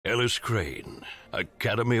Ellis Crane,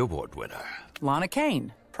 Academy Award winner. Lana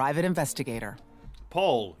Kane, private investigator.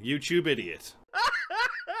 Paul, YouTube idiot.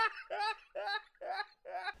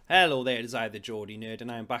 Hello there, it is I, the Geordie Nerd,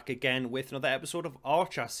 and I am back again with another episode of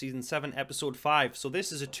Archer, Season 7, Episode 5. So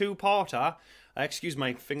this is a two-parter. Excuse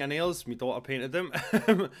my fingernails, my daughter painted them.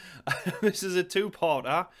 This is a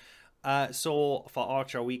two-parter. So for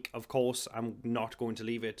Archer Week, of course, I'm not going to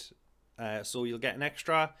leave it. So you'll get an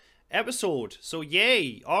extra episode. So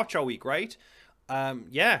yay, Archer Week, right?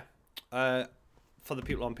 Yeah. For the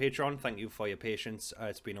people on Patreon, thank you for your patience.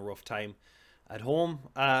 It's been a rough time at home,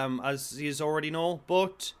 as you already know,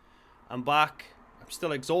 but I'm back. I'm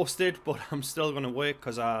still exhausted, but I'm still going to work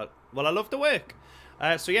because I love to work.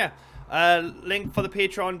 So yeah, link for the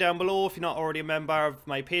Patreon down below. If you're not already a member of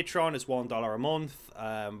my Patreon, it's $1 a month,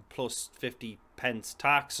 plus 50 pence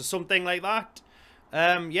tax or something like that.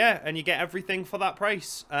 Yeah, and you get everything for that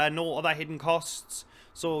price. No other hidden costs.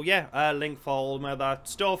 So yeah, link for all my other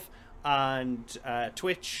stuff. And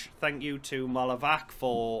Twitch, thank you to Malavac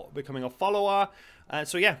for becoming a follower.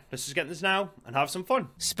 So yeah, let's just get this now and have some fun.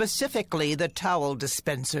 Specifically, the towel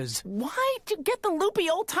dispensers. Why did you get the loopy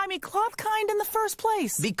old-timey cloth kind in the first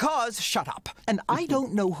place? Because, shut up. And I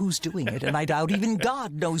don't know who's doing it, and I doubt even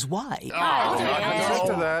God knows why.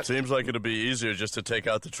 Seems like it'd be easier just to take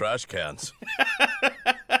out the trash cans.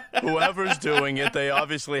 Whoever's doing it, they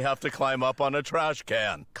obviously have to climb up on a trash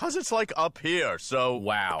can. 'Cause it's like up here, so...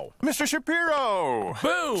 Wow. Mr. Shapiro!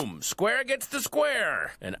 Boom! Square gets the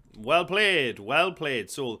square. And well played, well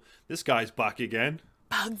played. So this guy's back again.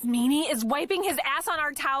 Bugs Meanie is wiping his ass on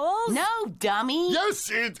our towels? No, dummy.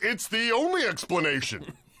 Yes, it's the only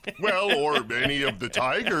explanation. Well, or any of the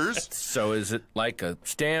tigers. so is it like a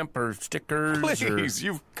stamp or stickers? Please,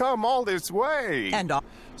 you've come all this way. And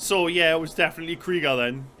So yeah, it was definitely Krieger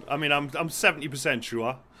then. I mean, I'm 70%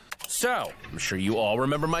 sure. So, I'm sure you all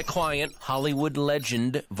remember my client, Hollywood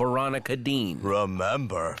legend Veronica Dean.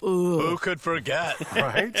 Remember? Who could forget?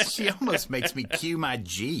 Right? She almost makes me cue my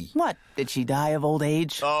G. What? Did she die of old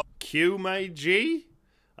age? Q my G?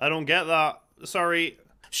 I don't get that. Sorry.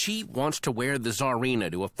 She wants to wear the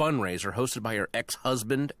Tsarina to a fundraiser hosted by her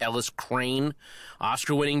ex-husband, Ellis Crane,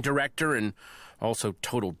 Oscar-winning director, and also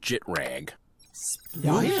total jitrag.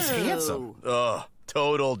 Oh, he's handsome. Ugh,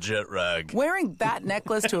 total jitrag. Wearing that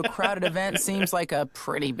necklace to a crowded event seems like a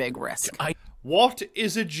pretty big risk. What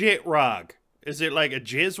is a jitrag? Is it like a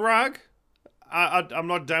jizz rag? I'm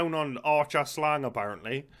not down on Archer slang,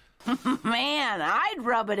 apparently. Man, I'd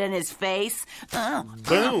rub it in his face.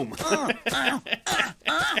 Boom. Pam!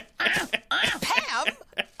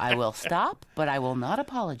 I will stop, but I will not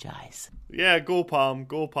apologize. Yeah, go Palm,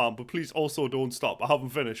 but please also don't stop. I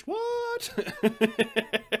haven't finished. What? But what do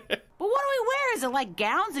we wear? Is it like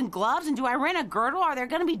gowns and gloves? And do I rent a girdle? Are there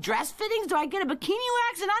going to be dress fittings? Do I get a bikini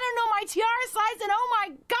wax? And I don't know my tiara size. And oh my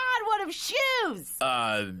God, what of shoes?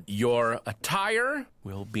 Your attire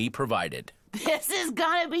will be provided. This is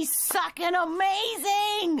going to be sucking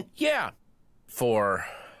amazing. Yeah, for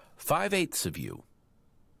 5/8 of you.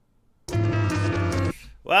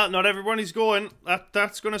 Well, not everybody's going.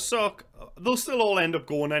 That's going to suck. They'll still all end up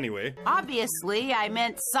going anyway. Obviously, I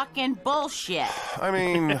meant sucking bullshit. I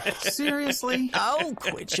mean, seriously? Oh,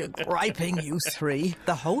 quit your griping, you three.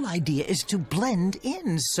 The whole idea is to blend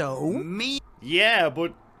in, so... Yeah,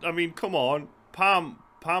 but, I mean, come on.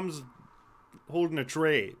 Pam's holding a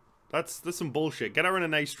tray. That's some bullshit. Get her in a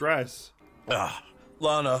nice dress.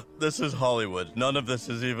 Lana, this is Hollywood. None of this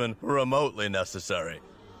is even remotely necessary.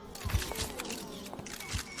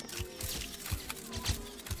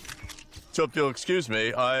 So if you'll excuse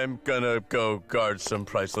me, I'm gonna go guard some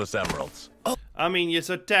priceless emeralds. I mean,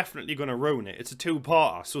 you're definitely gonna ruin it. It's a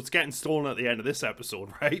two-parter, so it's getting stolen at the end of this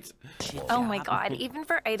episode, right? Oh my God, even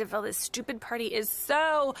for Idaville, this stupid party is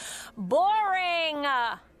so boring.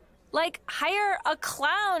 Like, hire a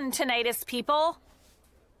clown tinnitus, people.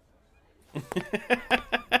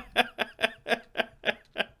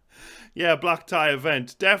 Yeah, black tie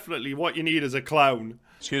event. Definitely what you need is a clown.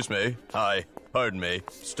 Excuse me. Hi. Pardon me.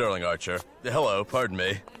 Sterling Archer. Hello, pardon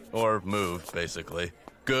me. Or move, basically.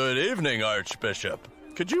 Good evening, Archbishop.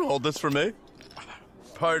 Could you hold this for me?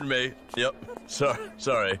 Pardon me. Yep.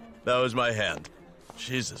 Sorry. That was my hand.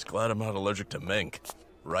 Jesus, glad I'm not allergic to mink.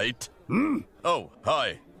 Right? Oh,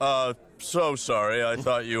 hi. So sorry. I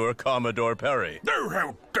thought you were Commodore Perry.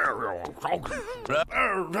 How dare you?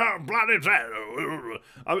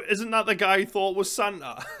 Isn't that the guy you thought was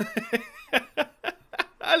Santa?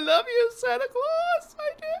 I love you, Santa Claus.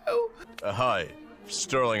 I do. Hi,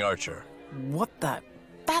 Sterling Archer. What the?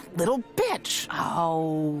 That little bitch.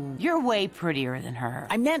 Oh, you're way prettier than her.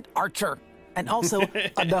 I meant Archer. And also,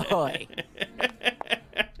 Ahoy.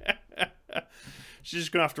 She's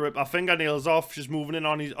just gonna have to rip her fingernails off. She's moving in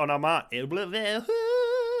on her mat.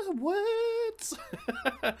 What?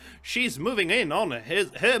 She's moving in on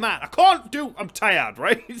her mat. I can't do. I'm tired,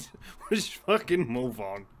 right? Just fucking move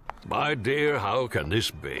on. My dear, how can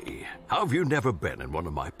this be? How have you never been in one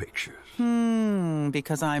of my pictures?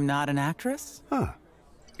 Because I'm not an actress? Huh.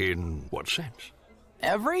 In what sense?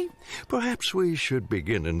 Every? Perhaps we should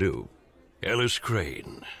begin anew. Ellis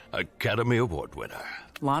Crane, Academy Award winner.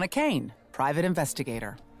 Lana Kane, private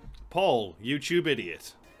investigator. Paul, YouTube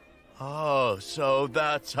idiot. Oh, so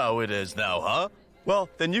that's how it is now, huh? Well,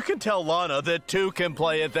 then you can tell Lana that two can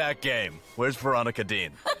play at that game. Where's Veronica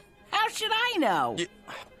Dean? How should I know?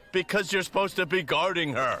 Because you're supposed to be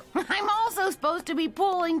guarding her. I'm also supposed to be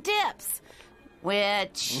pulling tips,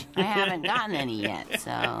 which I haven't gotten any yet,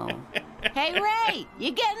 so... Hey, Ray,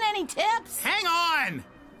 you getting any tips? Hang on!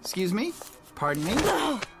 Excuse me? Pardon me?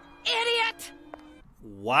 Idiot!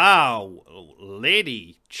 Wow,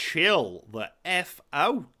 lady, chill the F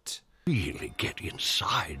out. Really get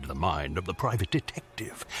inside the mind of the private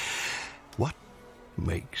detective. What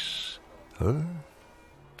makes her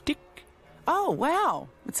tick? Oh, wow.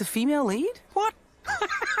 It's a female lead? What?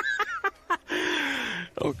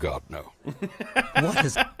 Oh, God, no. What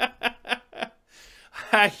is...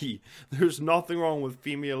 Hey, there's nothing wrong with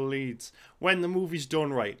female leads when the movie's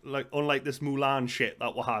done right. Like, unlike this Mulan shit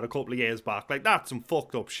that we had a couple of years back. Like, that's some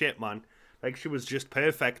fucked up shit, man. Like, she was just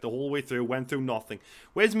perfect the whole way through, went through nothing.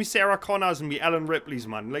 Where's me Sarah Connors and me Ellen Ripley's,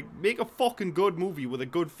 man? Like, make a fucking good movie with a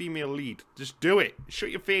good female lead. Just do it. Shut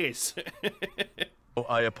your face. Oh,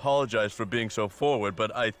 I apologize for being so forward,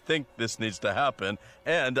 but I think this needs to happen,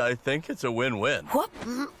 and I think it's a win-win. What?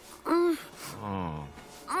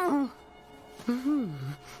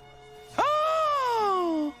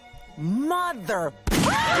 Oh! Mother...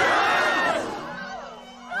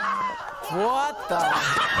 What the...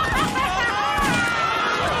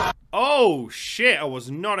 Oh, shit. I was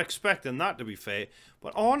not expecting that, to be fair.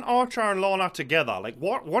 But aren't Archer and Lana together? Like,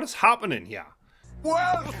 what is happening here?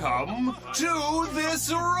 Welcome to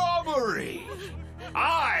this robbery.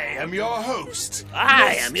 I am your host.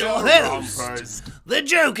 I am your host, Rompers. the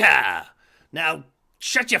Joker. Now,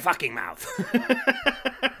 shut your fucking mouth.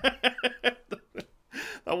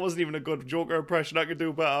 That wasn't even a good Joker impression. I could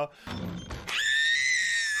do better.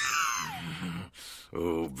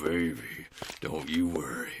 Oh, baby, don't you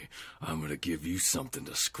worry. I'm gonna give you something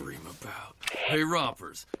to scream about. Hey,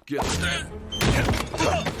 rompers, get that.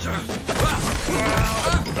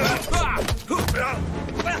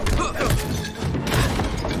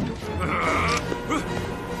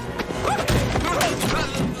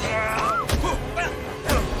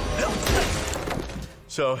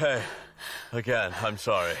 So, hey, again, I'm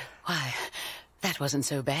sorry. Why, that wasn't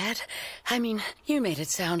so bad. I mean, you made it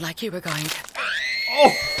sound like you were going to... Oh!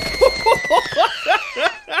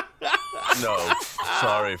 No,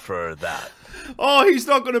 sorry for that. Oh, he's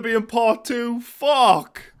not going to be in part 2.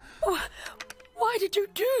 Fuck! Why did you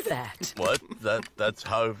do that? What? That's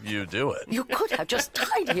how you do it. You could have just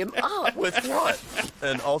tied him up. With what?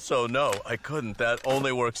 And also, no, I couldn't. That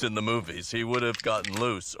only works in the movies. He would have gotten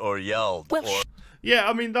loose or yelled or... Yeah,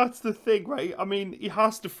 I mean, that's the thing, right? I mean, he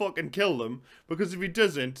has to fucking kill them, because if he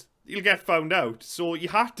doesn't, he'll get found out. So he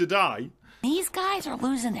had to die. These guys are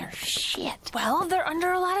losing their shit. Well, they're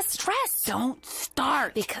under a lot of stress. Don't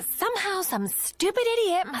start. Because somehow some stupid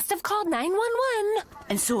idiot must have called 911.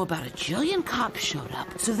 And so about a jillion cops showed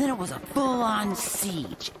up. So then it was a full-on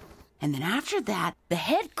siege. And then after that, the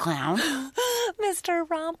head clown... Mr.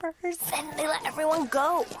 Rompers. And they let everyone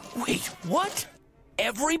go. Wait, what?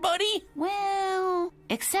 Everybody? Well,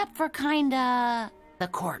 except for kinda the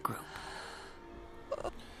core group.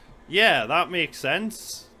 Yeah, that makes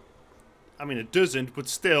sense. I mean, it doesn't, but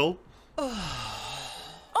still.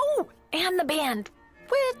 Oh, and the band.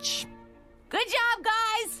 Which... Good job,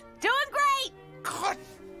 guys. Doing great. God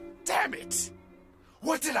damn it.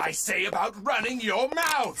 What did I say about running your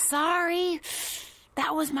mouth? Sorry.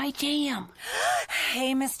 That was my jam.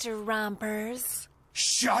 Hey, Mr. Rompers.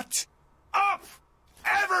 Shut up,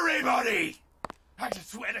 everybody! I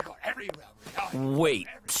swear to God, everybody. Wait,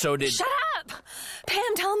 so did... Shut up! Pam,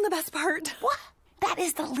 tell him the best part. What? That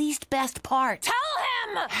is the least best part. Tell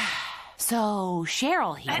him! So,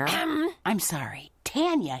 Cheryl here... I'm sorry.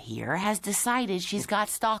 Tanya here has decided she's got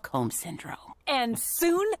Stockholm Syndrome. And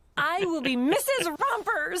soon, I will be Mrs.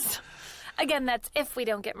 Rompers. Again, that's if we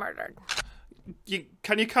don't get murdered.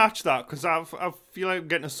 Can you catch that? Because I feel like I'm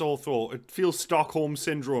getting a sore throat. It feels Stockholm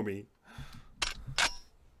Syndrome-y.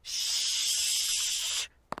 Shh.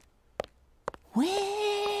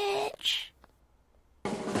 Which?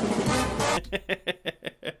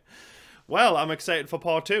 well, I'm excited for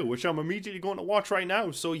part 2, which I'm immediately going to watch right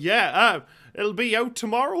now. So yeah, it'll be out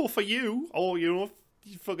tomorrow for you, or you know,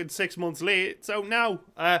 fucking 6 months late. It's out now.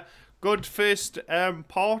 Good first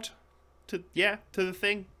part to the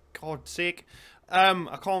thing. God's sake.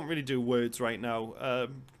 I can't really do words right now.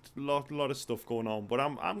 Lot of stuff going on, but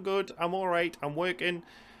I'm good. I'm all right. I'm working.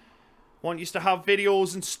 Want you to have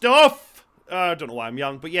videos and stuff. I don't know why I'm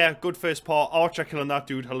young, but yeah, good first part. Archer killing that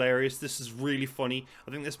dude, hilarious. This is really funny.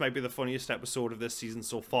 I think this might be the funniest episode of this season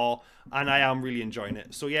so far, and I am really enjoying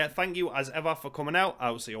it. So yeah, thank you as ever for coming out.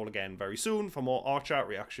 I will see you all again very soon for more Archer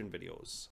reaction videos.